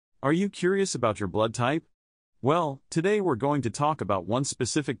Are you curious about your blood type? Well, today we're going to talk about one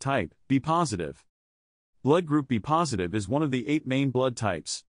specific type, B positive. Blood group B positive is one of the 8 main blood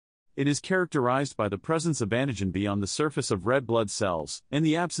types. It is characterized by the presence of antigen B on the surface of red blood cells and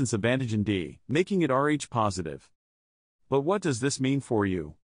the absence of antigen D, making it Rh positive. But what does this mean for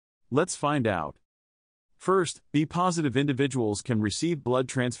you? Let's find out. First, B positive individuals can receive blood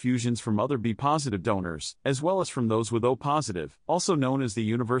transfusions from other B positive donors, as well as from those with O positive, also known as the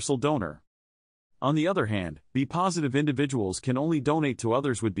universal donor. On the other hand, B positive individuals can only donate to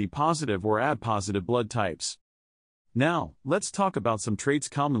others with B positive or AB positive blood types. Now, let's talk about some traits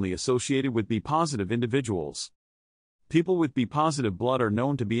commonly associated with B positive individuals. People with B positive blood are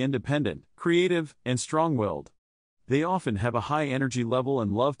known to be independent, creative, and strong-willed. They often have a high energy level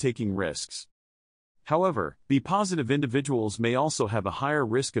and love taking risks. However, B positive individuals may also have a higher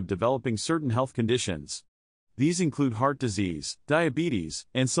risk of developing certain health conditions. These include heart disease, diabetes,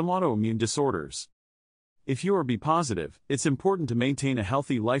 and some autoimmune disorders. If you are B positive, it's important to maintain a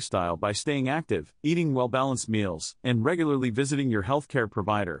healthy lifestyle by staying active, eating well-balanced meals, and regularly visiting your healthcare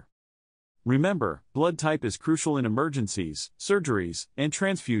provider. Remember, blood type is crucial in emergencies, surgeries, and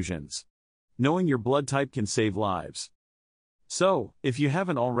transfusions. Knowing your blood type can save lives. So, if you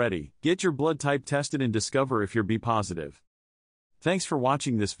haven't already, get your blood type tested and discover if you're B positive. Thanks for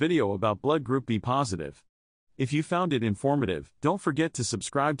watching this video about blood group B positive. If you found it informative, don't forget to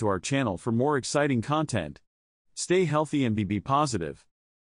subscribe to our channel for more exciting content. Stay healthy and be B positive.